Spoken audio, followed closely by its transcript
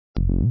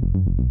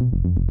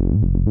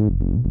Hey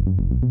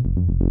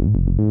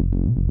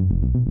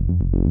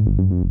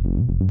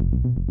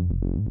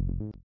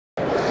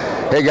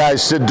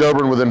guys, Sid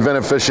Dobrin with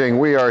Inventive Fishing.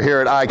 We are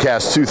here at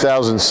ICAST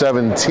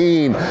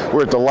 2017.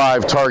 We're at the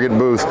Live Target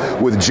booth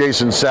with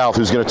Jason South,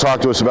 who's going to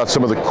talk to us about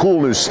some of the cool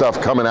new stuff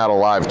coming out of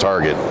Live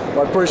Target.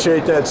 I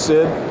appreciate that,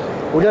 Sid.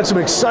 We got some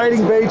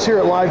exciting baits here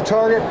at Live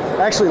Target.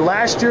 Actually,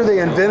 last year they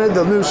invented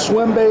the new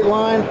Swimbait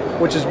line,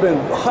 which has been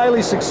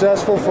highly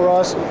successful for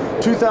us.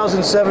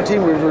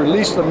 2017, we've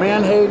released the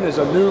Manhattan as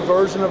a new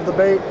version of the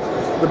bait.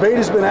 The bait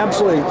has been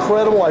absolutely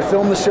incredible. I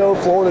filmed the show,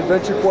 Florida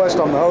Adventure Quest,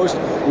 I'm the host.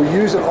 We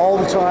use it all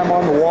the time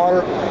on the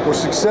water. We're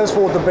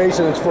successful with the baits,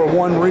 and it's for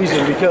one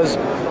reason, because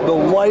the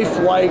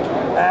lifelike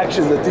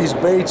action that these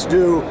baits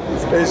do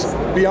is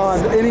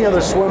beyond any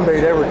other swim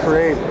bait ever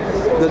created.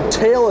 The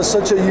tail is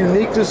such a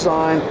unique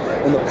design,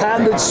 and the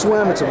patented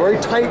swim, it's a very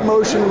tight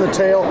motion in the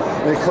tail,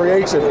 and it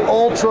creates an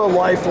ultra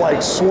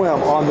lifelike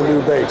swim on the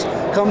new baits.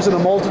 Comes in a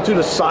multitude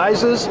of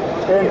sizes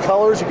and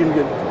colors. You can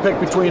pick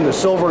between the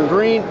silver and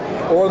green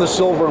or the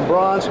silver and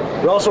bronze.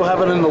 We also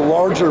have it in the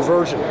larger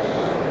version.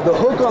 The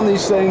hook on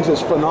these things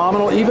is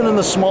phenomenal. Even in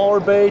the smaller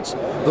baits,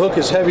 the hook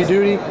is heavy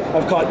duty.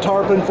 I've caught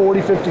tarpon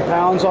 40, 50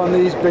 pounds on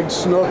these, big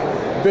snook,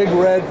 big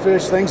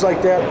redfish, things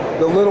like that.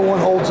 The little one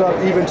holds up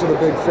even to the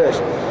big fish.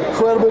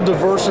 Incredible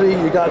diversity.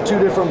 You got two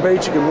different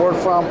baits you can work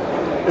from.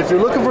 If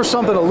you're looking for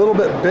something a little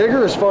bit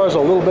bigger, as far as a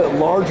little bit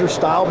larger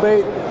style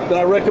bait, then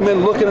I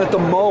recommend looking at the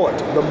Mullet.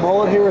 The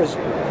Mullet here is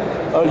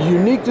a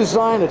unique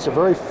design. It's a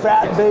very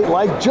fat bait,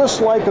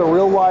 just like a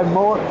real live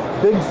mullet.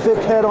 Big thick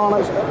head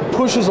on it,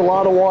 pushes a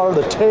lot of water.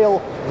 The tail,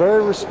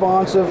 very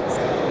responsive,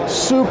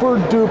 super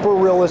duper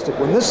realistic.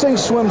 When this thing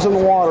swims in the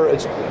water,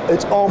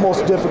 it's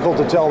almost difficult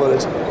to tell that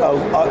it's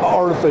an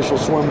artificial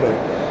swim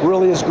bait.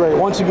 Really is great.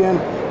 Once again,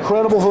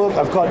 incredible hook.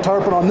 I've caught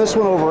tarpon on this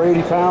one over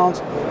 80 pounds.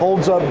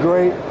 Holds up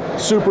great,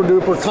 super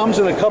duper. Comes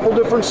in a couple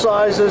different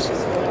sizes,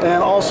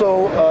 and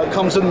also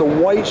comes in the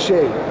white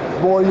shade.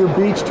 Boy, your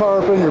beach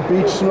tarpon, your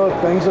beach snook,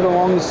 things that are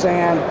along the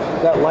sand,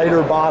 that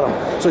lighter bottom.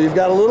 So you've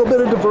got a little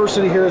bit of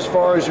diversity here as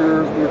far as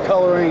your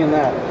coloring and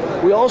that.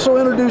 We also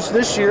introduced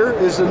this year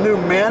is the new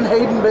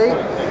Manhattan bait,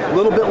 a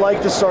little bit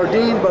like the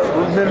sardine, but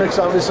mimics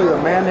obviously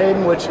the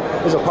Manhattan, which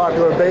is a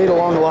popular bait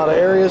along a lot of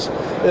areas.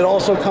 It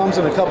also comes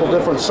in a couple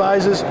different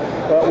sizes.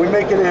 We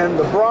make it in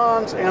the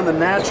bronze and the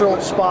natural,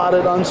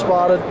 spotted,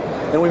 unspotted,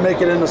 and we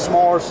make it in the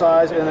smaller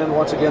size, and then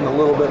once again a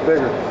little bit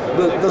bigger.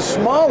 The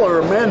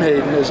smaller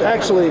Manhattan is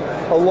actually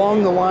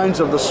along the lines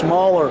of the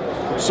smaller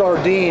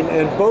sardine,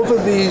 and both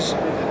of these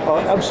are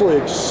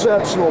absolutely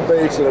exceptional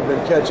baits that have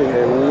been catching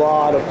a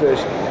lot of fish,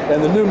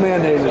 and the new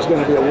Manhattan is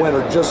going to be a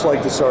winner just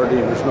like the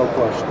sardine, there's no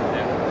question.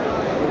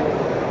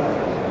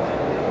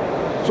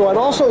 So I'd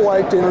also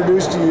like to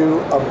introduce to you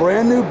a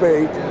brand new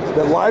bait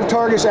that Live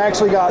Target's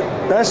actually got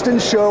Best in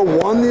Show,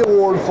 won the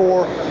award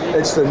for.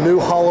 It's the new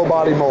hollow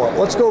body mullet.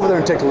 Let's go over there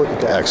and take a look at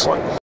that.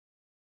 Excellent.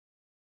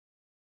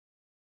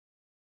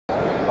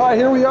 All right,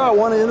 here we are. I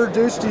want to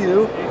introduce to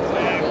you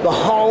the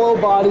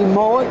hollow body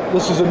mullet.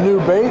 This is a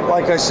new bait,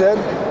 like I said,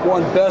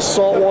 won Best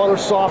Saltwater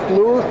Soft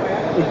Lure.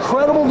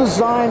 Incredible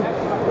design.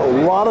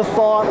 A lot of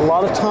thought, a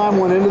lot of time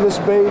went into this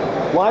bait.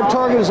 Live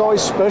Target has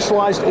always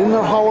specialized in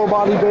their hollow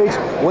body baits,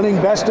 winning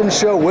Best in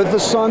Show with the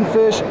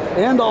sunfish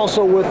and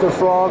also with the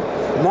frog.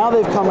 Now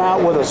they've come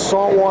out with a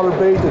saltwater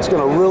bait that's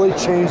going to really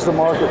change the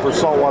market for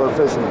saltwater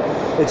fishing.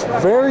 It's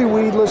very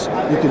weedless.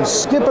 You can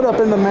skip it up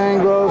into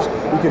mangroves.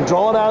 You can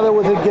draw it out of there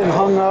with it getting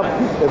hung up.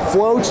 It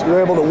floats. You're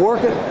able to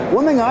work it.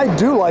 One thing I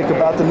do like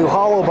about the new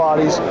hollow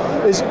bodies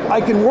is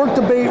I can work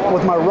the bait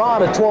with my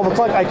rod at 12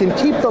 o'clock. I can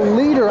keep the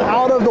leader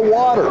out of the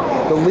water.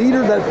 The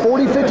leader, that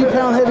 40, 50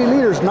 pound heavy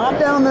leader, is not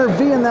down there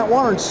in that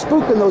water and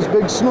spooking those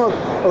big snook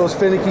or those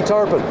finicky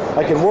tarpon.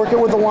 I can work it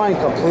with the line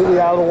completely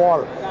out of the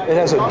water. It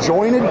has a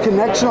jointed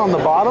connection on the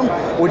bottom,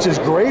 which is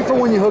great for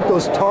when you hook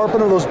those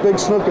tarpon or those big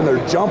snook and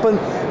they're jumping.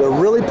 They're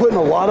really putting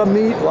a lot of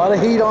meat, a lot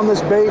of heat on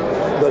this bait.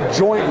 The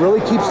joint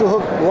really keeps the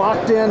hook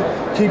locked in,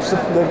 keeps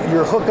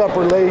your hookup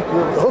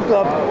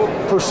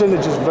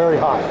percentage is very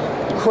high.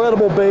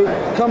 Incredible bait.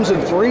 Comes in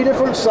 3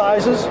 different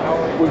sizes.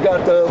 We've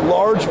got the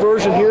large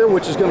version here,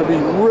 which is going to be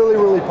really,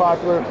 really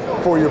popular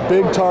for your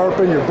big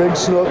tarpon, your big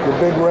snook, your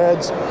big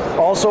reds.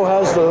 Also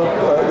has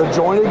the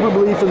jointed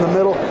relief in the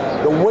middle.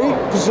 The weight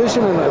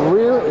position in the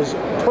rear is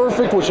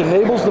perfect, which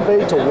enables the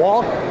bait to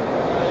walk.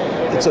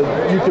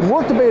 You can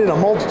work the bait in a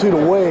multitude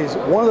of ways.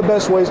 One of the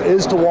best ways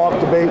is to walk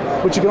the bait,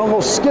 but you can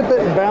almost skip it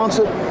and bounce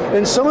it.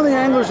 And some of the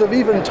anglers have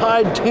even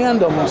tied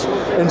tandems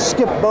and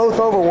skipped both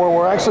over, where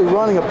we're actually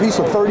running a piece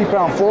of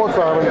 30-pound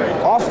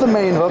fluorocarbon off the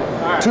main hook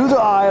to the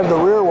eye of the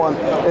rear one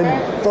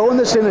and throwing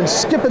this in and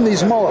skipping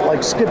these mullet,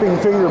 like skipping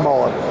finger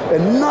mullet.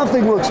 And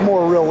nothing looks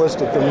more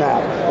realistic than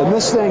that. And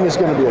this thing is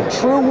going to be a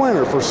true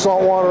winner for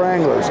saltwater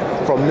anglers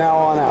from now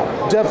on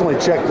out. Definitely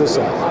check this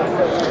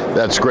out.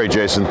 That's great,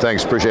 Jason.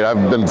 Thanks, appreciate it.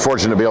 I've been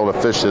fortunate to be able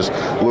to fish this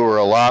lure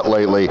a lot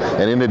lately,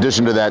 and in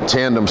addition to that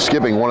tandem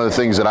skipping, one of the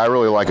things that I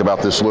really like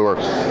about this lure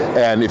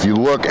And if you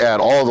look at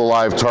all the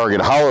Live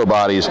Target hollow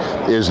bodies,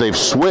 is they've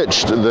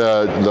switched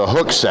the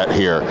hook set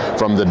here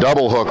from the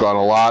double hook on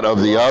a lot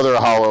of the other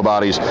hollow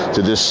bodies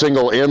to this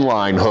single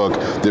inline hook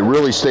that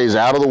really stays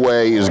out of the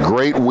way, is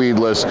great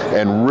weedless,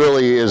 and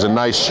really is a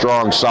nice,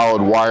 strong,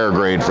 solid wire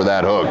grade for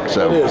that hook.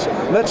 So it is.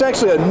 And that's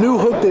actually a new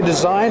hook they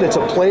designed. It's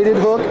a plated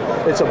hook.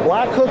 It's a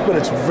black hook, but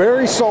it's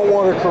very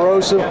saltwater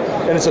corrosive,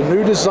 and it's a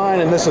new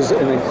design, and this is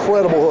an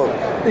incredible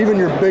hook. Even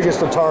your biggest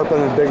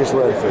tarpon and biggest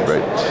redfish.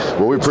 Great.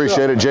 Well, we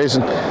appreciate it,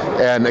 Jason.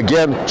 And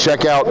again,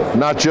 check out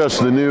not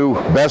just the new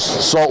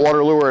best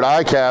saltwater lure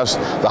at iCast,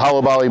 the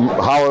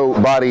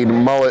hollow-bodied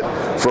mullet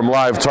from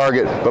Live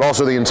Target, but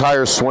also the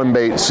entire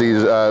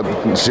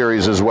Swimbaits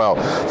series as well.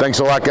 Thanks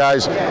a lot,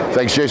 guys.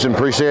 Thanks, Jason.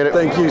 Appreciate it.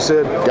 Thank you,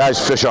 Sid. Guys,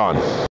 fish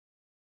on.